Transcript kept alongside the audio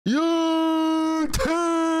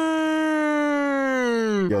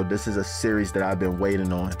Yo, this is a series that I've been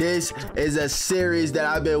waiting on. This is a series that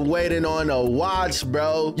I've been waiting on to watch,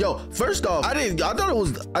 bro. Yo, first off, I thought it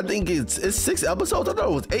was, I think it's 6 episodes. I thought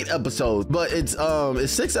it was 8 episodes, but it's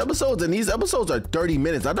 6 episodes, and these episodes are 30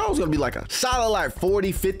 minutes. I thought it was gonna be like a solid like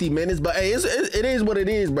 40, 50 minutes, but hey, it is what it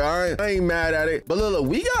is, bro. I ain't mad at it. But look,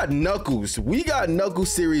 we got Knuckles. We got Knuckles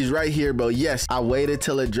series right here, bro. Yes, I waited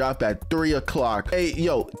till it dropped at 3 o'clock. Hey,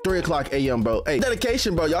 yo, 3 o'clock a.m., bro. Hey,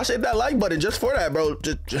 dedication, bro. Y'all hit that like button just for that, bro.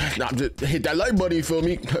 Just hit that like button, you feel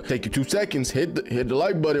me? Take you 2 seconds. Hit the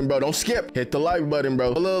like button, bro. Don't skip. Hit the like button,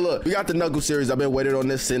 bro. Look. We got the Knuckles series. I've been waiting on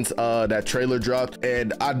this since that trailer dropped,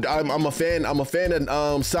 and I'm a fan of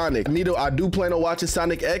Sonic. I do plan on watching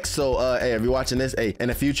Sonic X. So hey, if you're watching this, hey, in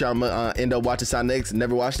the future I'm gonna end up watching Sonic X.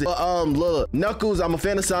 Never watched it. But look, Knuckles. I'm a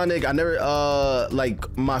fan of Sonic. I never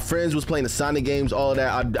like my friends was playing the Sonic games, all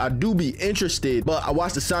that. I do be interested, but I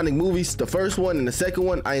watched the Sonic movies, the first one and the second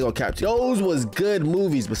one. I ain't gonna capture. Those was good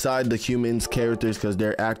movies beside the humans characters, because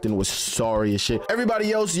their acting was sorry as shit.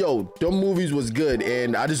 Everybody else, yo, them movies was good,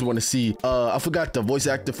 and I just want to see. I forgot the voice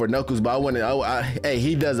actor for Knuckles, but hey,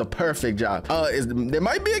 he does a perfect job. There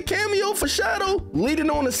might be a cameo for Shadow leading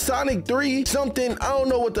on to Sonic 3 something. I don't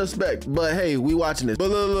know what to expect, but hey, we watching this. But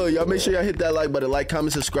look, y'all make sure y'all hit that like button, like,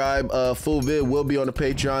 comment, subscribe. Full vid will be on the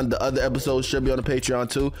Patreon. The other episodes should be on the Patreon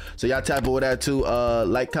too, so y'all tap over that too.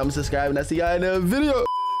 Like, comment, subscribe, and I'll see y'all in the video.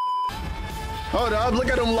 Hold up, look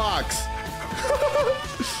at them locks.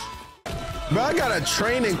 Bro, I got a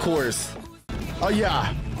training course. Oh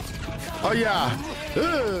yeah.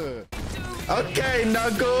 Ugh. Okay,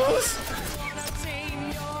 Knuckles.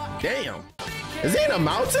 Damn. Is he in the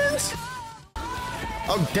mountains?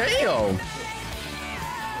 Oh, damn.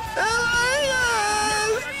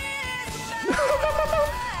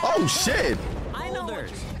 Oh, shit.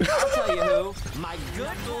 I'll tell you who. My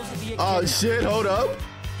good goals to be a oh, shit. Hold up.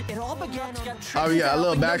 It all began oh, yeah. A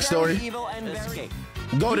little backstory.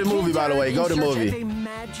 Go to the movie, by the way. Go to the movie. A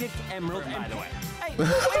magic emerald, by the way. Hey, wait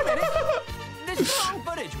a minute. This is wrong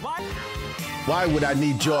footage. Why would I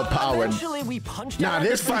need your power? Nah,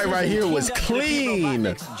 this fight right here was clean.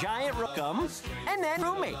 Giant rookums, and then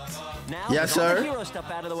roommates. Now, yes, sir. Hero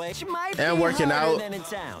stuff out of the way, and working out. Than it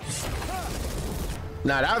sounds.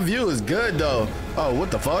 Nah, that view is good though. Oh,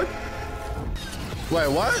 what the fuck? Wait,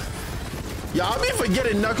 what? Yo, I be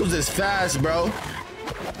forgetting Knuckles is fast, bro.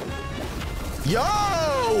 Yo!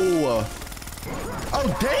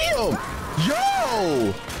 Oh, damn!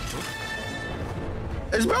 Yo!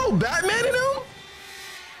 Is bro Batman in him?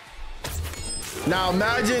 Now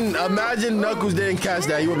imagine Knuckles didn't catch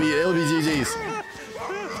that. It'll be GG's.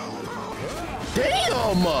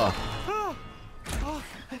 Damn!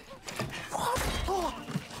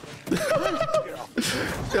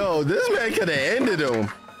 Yo, this man could have ended him.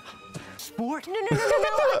 Sport? No.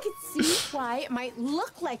 I could see why it might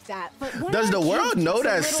look like that, but does the world know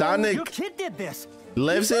that Sonic your kid did this?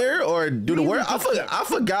 Lives here, or do the world? I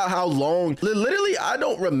forgot how long. Literally, I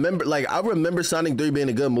don't remember. Like, I remember Sonic 3 being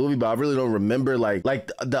a good movie, but I really don't remember like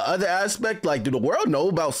the other aspect. Like, do the world know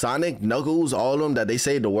about Sonic, Knuckles, all of them, that they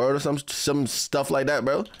saved the world or some stuff like that,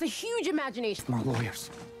 bro? It's a huge imagination. More lawyers.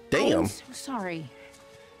 Damn. I'm so sorry.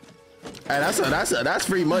 Hey, that's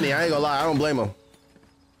free money. I ain't gonna lie. I don't blame them.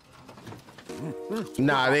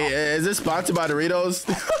 Nah, is this sponsored by Doritos?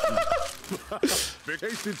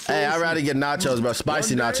 Hey, I'd rather get nachos, bro.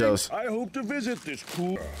 Spicy nachos. I hope to visit this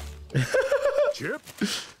cool Chip.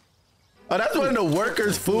 Oh, that's one of the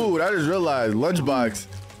workers' food. I just realized. Lunchbox.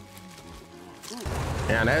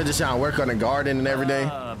 Yeah, they're just trying to work on the garden and everything.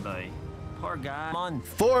 Boy. Poor guy.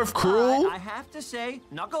 Fourth crew. I have to say,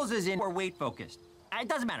 Knuckles is in or weight focused. It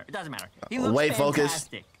doesn't matter. He looks weight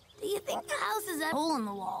fantastic. Do you think the house is a hole in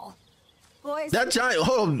the wall? Boys, that giant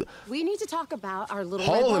hole. We need to talk about our little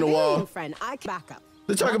hole in the wall. Friend. I can back up.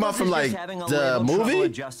 They're talking about from like the movie.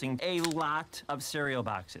 Adjusting a lot of cereal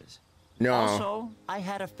boxes. No. Also, I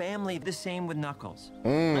had a family the same with Knuckles.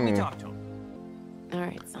 Let me talk to him. All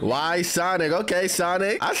right. Sonic. Why Sonic? Okay,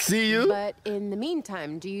 Sonic. I see you. But in the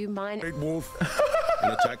meantime, do you mind? Big Wolf.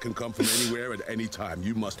 An attack can come from anywhere at any time.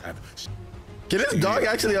 You must have. Can this dog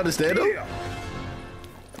actually understand him?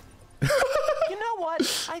 You know what?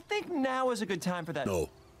 I think now is a good time for that. No.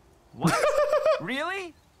 What?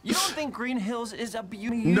 Really? You don't think Green Hills is a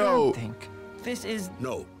beauty? No. You don't think this is?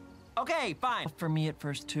 No. Okay, fine. For me at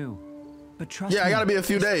first too, but trust me. Yeah, I gotta be a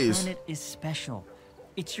few this days. Planet is special.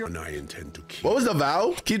 It's your. And I intend to keep. What was the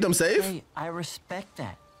vow? Keep them safe? Hey, I respect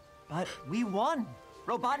that, but we won.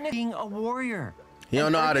 Robotnik being a warrior. He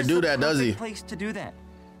don't know how to do that, does he? Place to do that.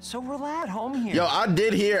 So relax at home here. Yo, I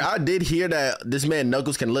did hear that this man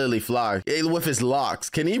Knuckles can literally fly with his locks.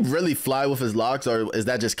 Can he really fly with his locks, or is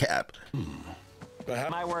that just cap?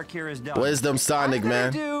 My work here is done. Wisdom Sonic, I'm gonna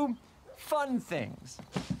man. do fun things.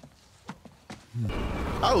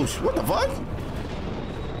 Oh, what the fuck?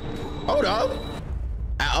 Hold up.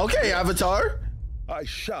 Okay, Avatar. I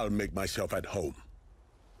shall make myself at home.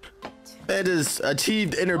 It is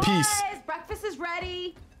achieved inner peace. Boys, breakfast is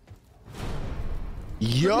ready.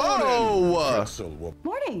 Yo. Pretzel will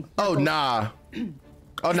Morning. Oh, nah.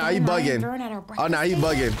 Oh, nah, he bugging. Oh, nah, he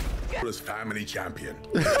bugging. as family champion.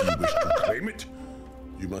 If you wish to claim it,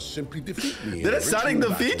 you must simply defeat me. Did Sonic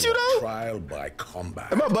defeat you though? Trial by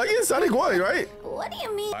combat. Am I bugging? Sonic won, right? What do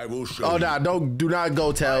you mean? I will show Oh, you. nah, do not go,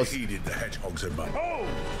 I Tails. heeded the hedgehogs in my. Oh!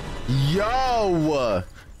 Yo.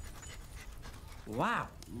 Wow.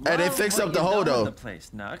 Hey, they Love fixed what up the you hole, done though. with the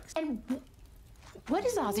place, Nux. And what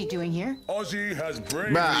is Ozzy doing here? Ozzy has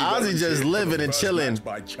bravely Bruh, Ozzy just volunteered for living the and first chilling. match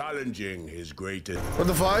by challenging his greatest. What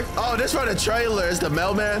the fuck? Oh, this from the trailer. It's the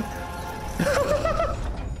mailman.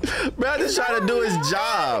 Man, just trying to do his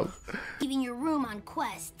job. Leaving your room on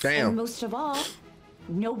quest. And Damn. most of all,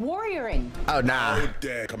 no warrioring. Oh, nah. How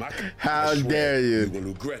dare come back? How I swear dare you. You will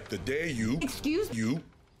regret the day you. Excuse me? You.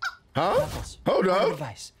 Huh? Hold Word of up.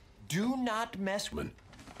 advice. Do not mess with.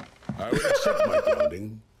 I will accept my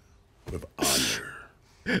grounding with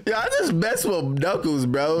honor. Yeah, I just mess with Knuckles,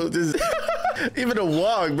 bro. Just even the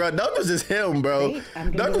walk, bro. Knuckles is him, bro. Wait,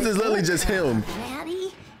 I'm gonna Knuckles is literally just him.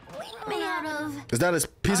 Daddy, we made out of. Is that a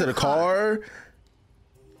piece of the car?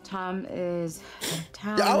 Tom is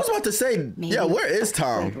town. Yeah, I was about to say, yeah, where is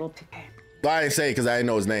Tom? But I didn't say it because I didn't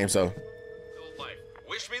know his name, so.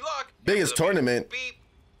 Wish me luck. Biggest tournament. Beep.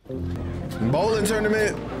 Bowling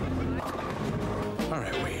tournament. All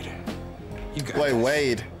right, Wade. You got Wait, this.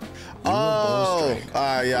 Wade. Oh,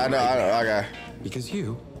 yeah, I know. Okay. Because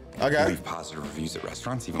you Okay. leave positive reviews at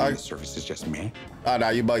restaurants even when the service is just meh. Oh, nah,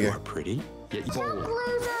 you You are bugging. pretty, yet you bold.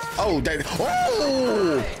 Oh, dang.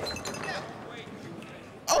 Oh!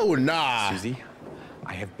 Oh, nah. Susie,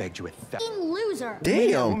 I have begged you Loser.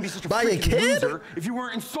 Damn. By a kid? if you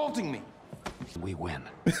weren't insulting me. We win.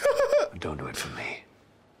 Don't do it for me.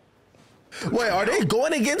 Wait, are they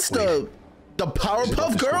going against the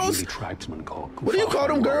Powerpuff Girls? What do you call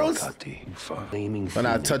them girls? When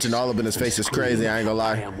I touching all up in his face is crazy. I ain't gonna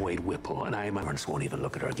I lie. am Wade Whipple, and I am parents won't even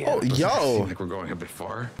look at her again. Oh, yo, Like we're going a bit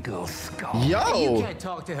far. Girl Skull. You yo. can't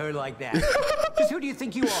talk to her like that. Just who do you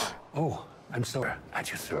think you are? Oh, I'm sorry. At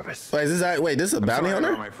your service. Wait, is this wait? This is a bounty Sorry about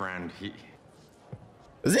hunter? my friend.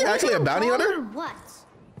 Is he actually a bounty hunter? What?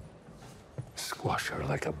 Squash her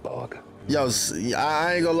like a bug. Yo,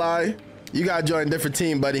 I ain't gonna lie. You gotta join a different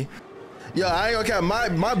team, buddy. Yo, I ain't gonna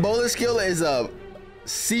count. My bowling skill is a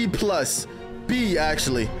C plus, B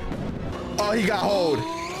actually. Oh, he got hold.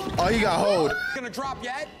 Oh, he got hold. Gonna drop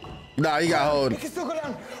yet? Nah, he got hold. Can still go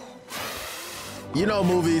down. You know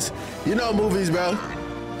movies. You know movies, bro.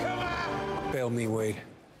 Failed me, Wade.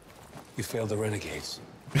 You failed the Renegades.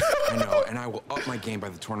 I know, and I will up my game by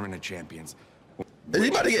the Tournament of Champions. Is he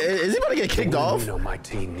about to get kicked off? You know my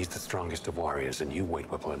team needs the strongest of warriors, and you, Wade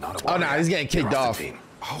Whipple, are not a Oh, warrior. nah, he's getting kicked You're off. the team.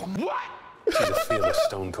 Oh, what? She's a fearless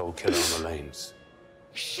stone cold killer on the lanes.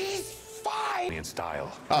 She's fine. In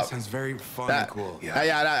style. That sounds very fun and cool.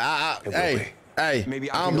 Hey, Maybe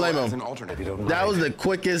I don't blame as an him. alternate. If you don't That mind, was the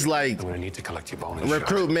quickest like I'm gonna need to collect your bonus.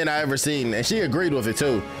 recruitment I ever seen, and she agreed with it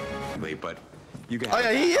too. Wait, but you can. Oh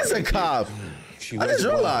yeah, he is a cop. She I just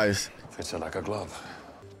wears realized. one. Fits her like a glove.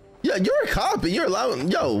 Yeah, you're a cop and you're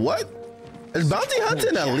allowed. Yo, what? Is bounty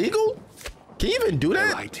hunting illegal? Can you even do I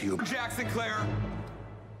that? lied to you. Jackson Claire.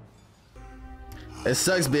 It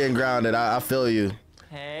sucks being grounded. I feel you.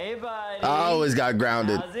 Hey, buddy. I always got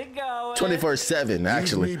grounded. How's it going? 24/7,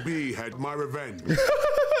 actually. Leave me be had my revenge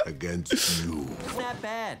against you. Not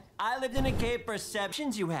bad. I lived in a cave for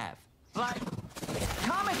perceptions you have. Like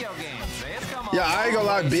Commodore games, man. Come on. Yeah, I ain't gonna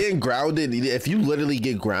lie, being grounded, if you literally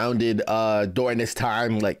get grounded during this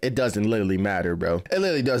time, like, it doesn't literally matter, bro. It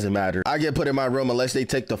literally doesn't matter. I get put in my room unless they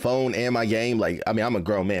take the phone and my game. Like, I mean, I'm a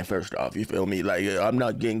grown man, first off, you feel me? Like, I'm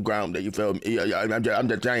not getting grounded, you feel me? I'm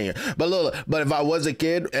just saying. But look, but if I was a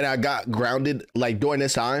kid and I got grounded, like, during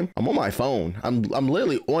this time, I'm on my phone. I'm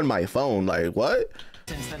literally on my phone, like, what?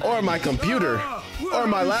 Or my computer, or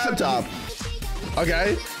my laptop.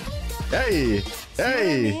 Okay. Hey, I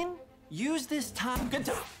hey. mean, use this time. Good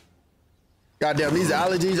time. Goddamn, these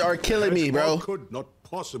allergies are killing me, I bro. could not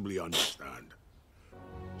possibly understand.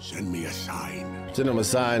 Send me a sign. Send him a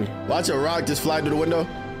sign. Watch a rock just fly through the window.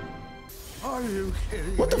 Are you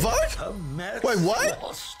kidding? What the fuck? Wait,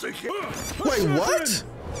 what? Wait, what?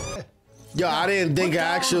 Yo, I didn't think an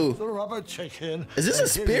actual. The rubber chicken. Is this a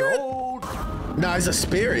spirit? Nah, it's a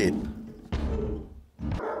spirit.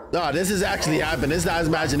 No, this is actually happening. It's not his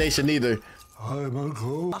imagination either. I'm a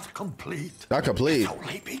ghost. Not complete. Not complete. It's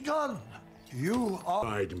only begun. You are.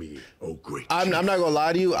 Guide me, oh great. I'm not gonna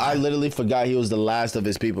lie to you. I literally forgot he was the last of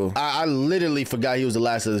his people. I literally forgot he was the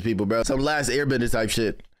last of his people, bro. Some last airbender type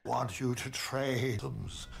shit. Want you to trade them.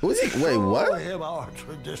 Who is he? Wait, what? Show him our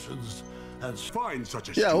traditions and Find such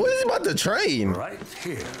a Yeah, who is he about to train? right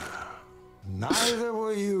here. Neither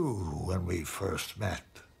were you when we first met.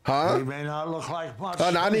 Huh? He may not look like much. Oh,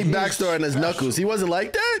 no, I need but backstory on his he's Knuckles. He wasn't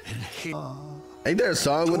like that? Ain't there a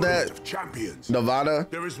song with Tournament that? of champions. Nevada?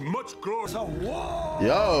 There is much glory. a war.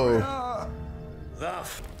 Yo.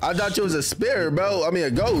 I thought you was a spirit, bro. I mean, a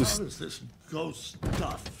How ghost. does this ghost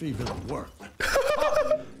stuff even work?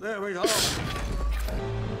 There we go.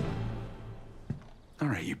 All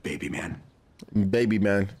right, you baby man. Baby,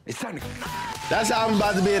 man. It's time to. That's how I'm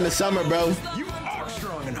about to be in the summer, bro. You are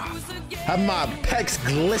strong enough. Have my pecs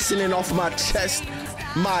glistening off my chest.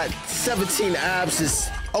 My 17 abs is...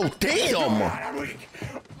 Oh, damn.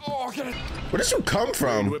 Oh, get it. Where did you come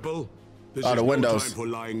from? Whipple, this Oh, is the no windows. time for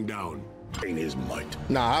lying down. In his might.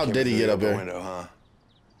 Nah, how did he get up here? Window, huh?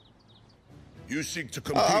 You seek to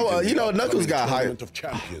compete well, in the you know, Knuckles upcoming got Tournament hype. of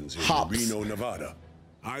Champions in Hops. Reno, Nevada.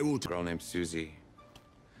 I will Girl named Susie.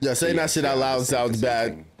 Yeah, saying that shit out loud sounds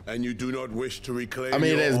bad. and you do not wish to reclaim I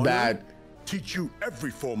mean, it your is honor? bad. Teach you every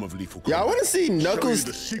form of lethal Yeah, I want to see Show you Knuckles.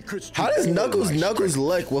 the secrets to How does all Knuckles my strength.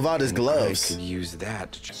 look without his I gloves? could use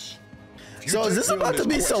that. To just... So is this Take me about on to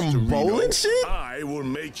be quest some Reno, bowling shit? I will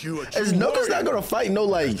make you a true Is Knuckles not warrior. gonna fight no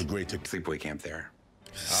like The greater Sleepaway camp there.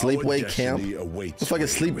 sleepaway camp? destiny awaits It's like a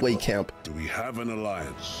for you, sleepaway Whipple. camp. Do we have an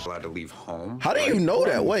alliance? Allowed to leave home. How do you know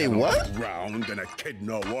that? Wait, what? Round and a kid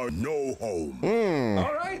no war, no home.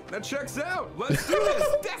 All right, that checks out. Let's do this.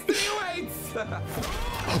 Destiny awaits.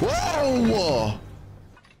 Whoa!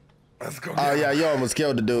 Let's go. Oh yeah, you almost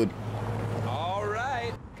killed the dude. All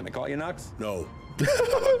right. Can I call you Nux? No,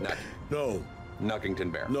 Nuck. no,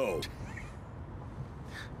 Nuckington Bear. no.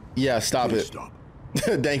 Yeah, stop Please it. stop.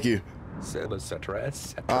 Thank you. Etc.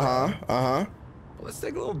 Etc. Uh-huh. Let's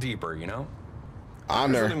dig a little deeper, you know?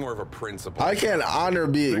 Honor. Something more of a principle. How can honor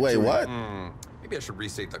be? Wait, what? Maybe I should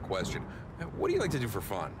restate the question. What do you like to do for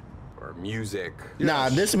fun? Or music? Nah,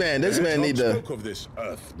 this man Hedgehog need to. spoke of this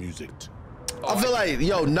earth music. I feel like,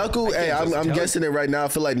 yo, Knuckle. Hey, can't just I'm tell guessing it right now. I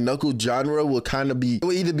feel like Knuckle genre will kind of be. It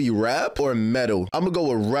will either be rap or metal. I'm gonna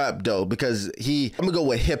go with rap though because I'm gonna go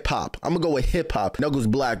with hip hop. I'm gonna go with hip hop. Knuckles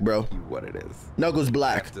black, bro. What it is. Knuckles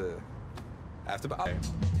black. Have to.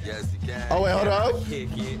 Yes, you can. Oh, wait, hold Can I up. Kick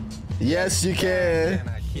it. Yes, you can. Can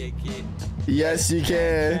I kick it? Yes, you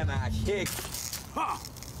can. Can I kick? Ha!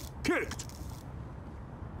 Kicked.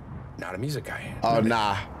 Not a music guy. Oh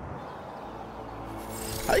nah.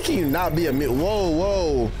 How can you not be a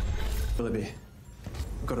whoa? Willoughby,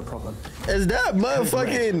 got a problem. Is that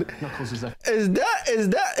motherfucking? Knuckles is there. Is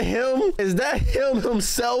that him? Is that him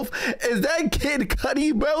himself? Is that Kid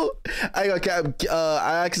Cudi, bro? I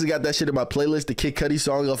actually got that shit in my playlist, the Kid Cudi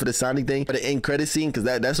song off of the Sonic thing for the end credit scene, because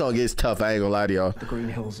that song is tough. I ain't gonna lie to y'all. The Green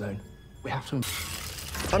Hill Zone. We have to.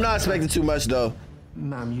 I'm not expecting too much though.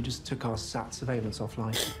 Ma'am, you just took our SAT surveillance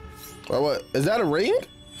offline. Or what? Is that a ring?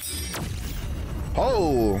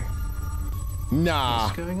 Oh. Nah.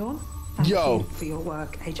 What's going on? Yo. For your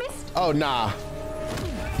work, Agent. Oh nah.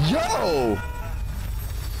 Yo.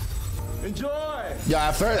 Enjoy. Yeah,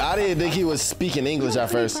 at first I didn't think he was speaking English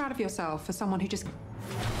at first. Proud of yourself for someone who just.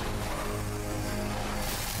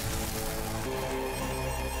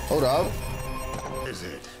 Hold up. Is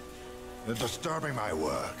it? They're disturbing my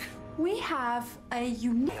work. We have a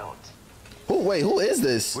unique. Wait, who is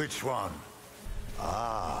this? Which one?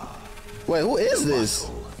 Wait, who is this?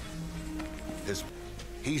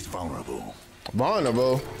 He's vulnerable.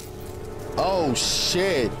 Vulnerable. Oh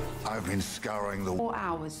shit. I've been scouring the 4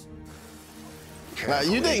 hours. Now,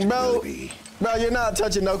 you think, bro? Bro, you're not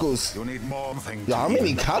touching Knuckles. You'll need more things. Yo,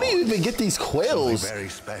 how do you even get these quails? Very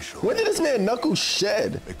special. When did this man Knuckles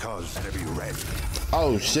shed? Because to be ready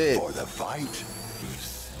Oh shit. for the fight.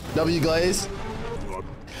 W Glaze.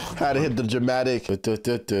 Had to hit the dramatic. Had to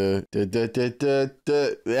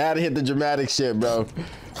hit the dramatic shit, bro.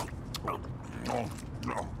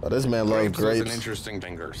 Oh, this man loves Grapes grapes. an interesting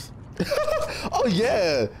fingers. Oh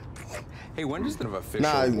yeah. Hey, when does the official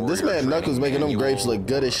Nah, this warrior man training Knuckles making them grapes manual, look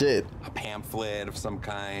good as shit. A pamphlet of some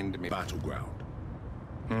kind. Maybe. Battleground.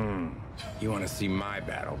 You want to see my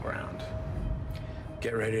battleground?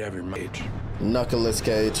 Get ready to have your mage. Knuckles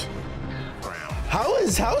Cage. How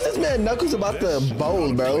is this man Knuckles about to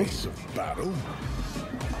bowl, bro? Place of battle.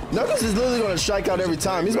 Knuckles is literally gonna strike out every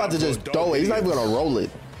time. He's about to just throw it. He's not even gonna roll it.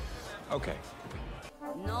 Okay.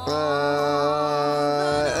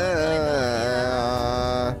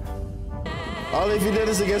 Only if he did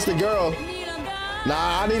this against the girl.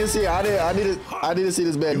 Nah, I need to see it. I need to see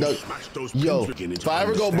this man dunk. Yo, if I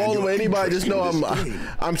ever go bowling with anybody, just know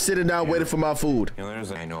I'm sitting down waiting for my food. You know,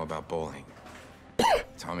 there's I know about bowling.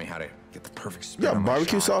 Tell me how to get the perfect spin. You got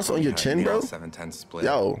barbecue sauce on your chin, bro? 7-10 split.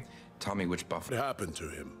 Yo. Tell me which buff. What happened to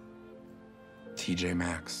him? TJ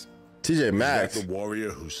Maxx. TJ Maxx. Is that the warrior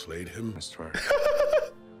who slayed him? I swear.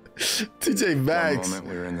 TJ Maxx. One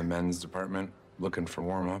moment we were in the men's department looking for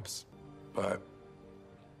warm-ups, but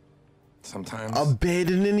sometimes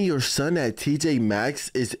abandoning your son at TJ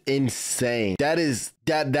Maxx is insane. That is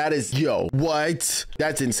yo, what?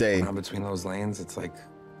 That's insane. Around between those lanes, it's like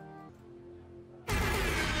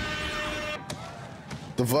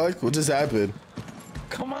the fuck? What just happened?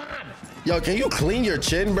 Come on. Yo, can you clean your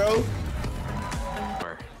chin, bro?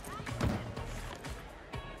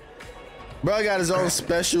 Bro got his own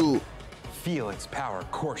special. Feel its power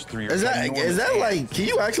course through your. Is that like? Can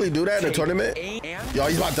you actually do that in a tournament? Yo,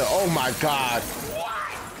 he's about to. Oh my god.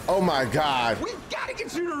 Oh my god. We gotta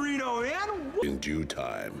get you to Reno, man. In due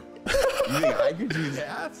time. You think I could do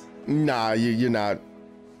that? Nah, you're not.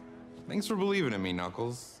 Thanks for believing in me,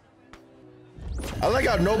 Knuckles. I like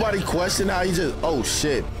how nobody questioned how he just. Oh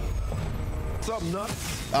shit. What's up,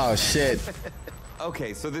 Nuts? Oh shit.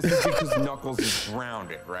 Okay, so this is because Knuckles is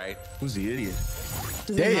grounded, right? Who's the idiot?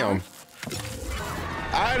 Damn.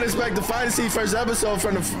 I didn't expect to finally see first episode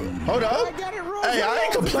from the. Hold up. Hey, I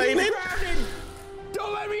ain't complaining.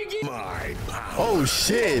 Don't let me get My power. Oh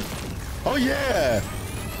shit. Oh yeah.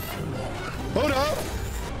 Hold up.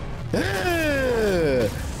 Yeah.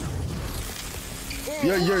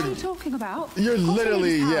 What are you talking about? You're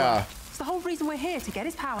literally, yeah. It's the whole reason we're here, to get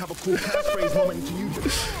his power. Have a cool catchphrase moment to you.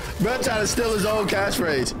 Bro trying to steal his own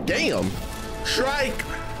catchphrase. Damn. Strike.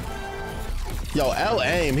 Yo, L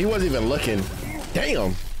aim. He wasn't even looking.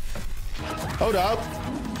 Damn. Hold up.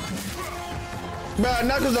 Bro,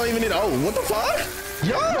 Knuckles don't even need. Oh, what the fuck?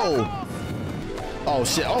 Yo. Oh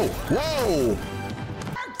shit. Oh, whoa.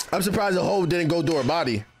 I'm surprised the hole didn't go through her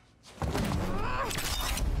body.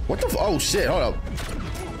 What the? Oh shit. Hold up.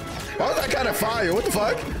 Why was that kind of fire? What the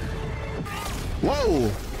fuck? Whoa.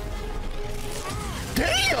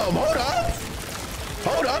 Damn. Hold up.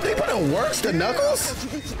 Hold up. They put in worse than Knuckles?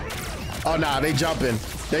 Oh nah, they jumping.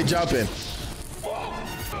 They jumping.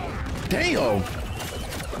 Damn.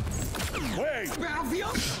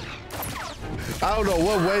 I don't know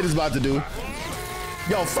what Wade is about to do.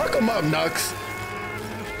 Yo, fuck him up, Nux.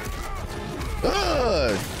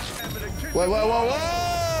 Ugh. Wait, whoa, whoa,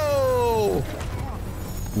 whoa.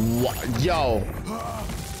 What? Yo.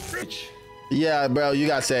 Yeah, bro, you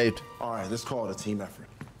got saved. All right, let's call it a team effort.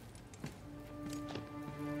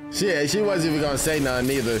 She wasn't even gonna say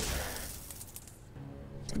nothing either.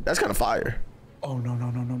 That's kind of fire. Oh no.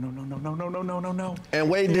 And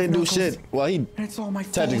Wade didn't do shit. Well, he It's all my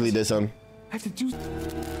technically fault. did something. I have to do.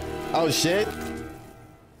 Oh shit.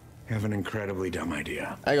 You have an incredibly dumb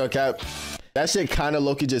idea. I ain't gonna cap. That shit kind of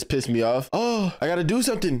Loki just pissed me off. Oh, I gotta do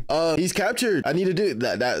something. He's captured. I need to do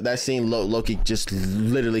that scene. Loki just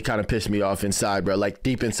literally kind of pissed me off inside, bro. Like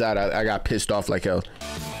deep inside, I got pissed off like hell.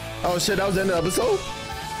 Oh shit, that was the end of the episode.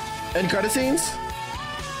 End credit scenes.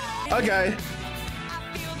 Okay.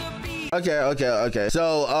 Okay.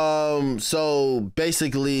 So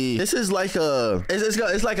basically, this is like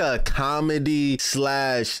it's like a comedy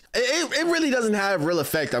slash. It really doesn't have real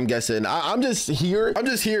effect. I'm guessing. I'm just here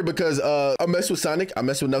because I mess with Sonic, I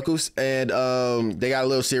mess with Knuckles, and they got a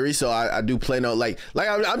little series. So I do plan on like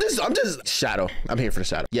I'm just Shadow. I'm here for the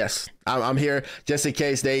Shadow. Yes, I'm here just in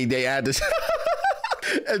case they add this.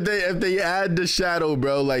 If they add the Shadow,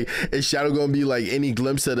 bro, like is Shadow gonna be like any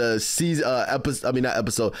glimpse of the season episode? I mean not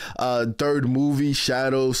episode, third movie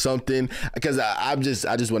Shadow something? Because I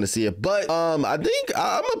just want to see it. But I think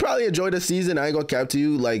I'm gonna probably enjoy the season. I ain't gonna cap to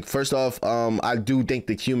you. Like first off, I do think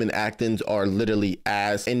the human actings are literally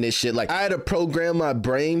ass in this shit. Like I had to program my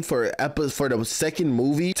brain for the second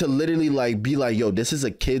movie to literally like be like, yo, this is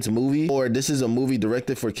a kids movie or this is a movie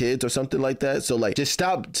directed for kids or something like that. So like just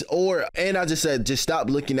stop and I just said just stop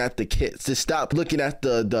looking at the kids, just stop looking at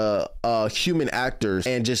the human actors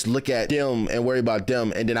and just look at them and worry about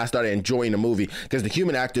them. And then I started enjoying the movie because the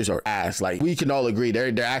human actors are ass. Like we can all agree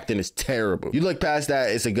their acting is terrible. You look past that,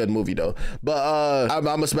 it's a good movie though. But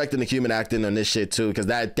I'm expecting the human acting on this shit too, because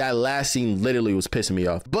that last scene literally was pissing me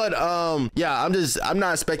off. But yeah, I'm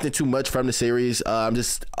not expecting too much from the series. I'm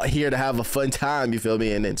just here to have a fun time, you feel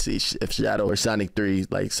me, and then see if Shadow or Sonic 3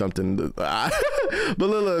 like something. But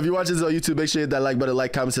look, if you're watching this on YouTube, make sure you hit that like button, to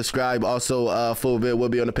like, comment, subscribe. Also, full bit will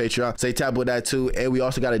be on the Patreon. Say tap with that too. And we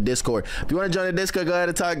also got a Discord. If you want to join the Discord, go ahead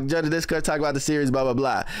and join the Discord, talk about the series, blah, blah,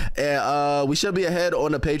 blah. And we should be ahead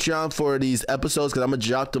on the Patreon for these episodes because I'm going to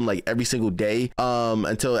drop them like every single day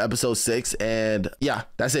until episode 6. And yeah,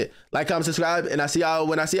 that's it. Like, comment, subscribe, and I see y'all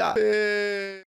when I see y'all.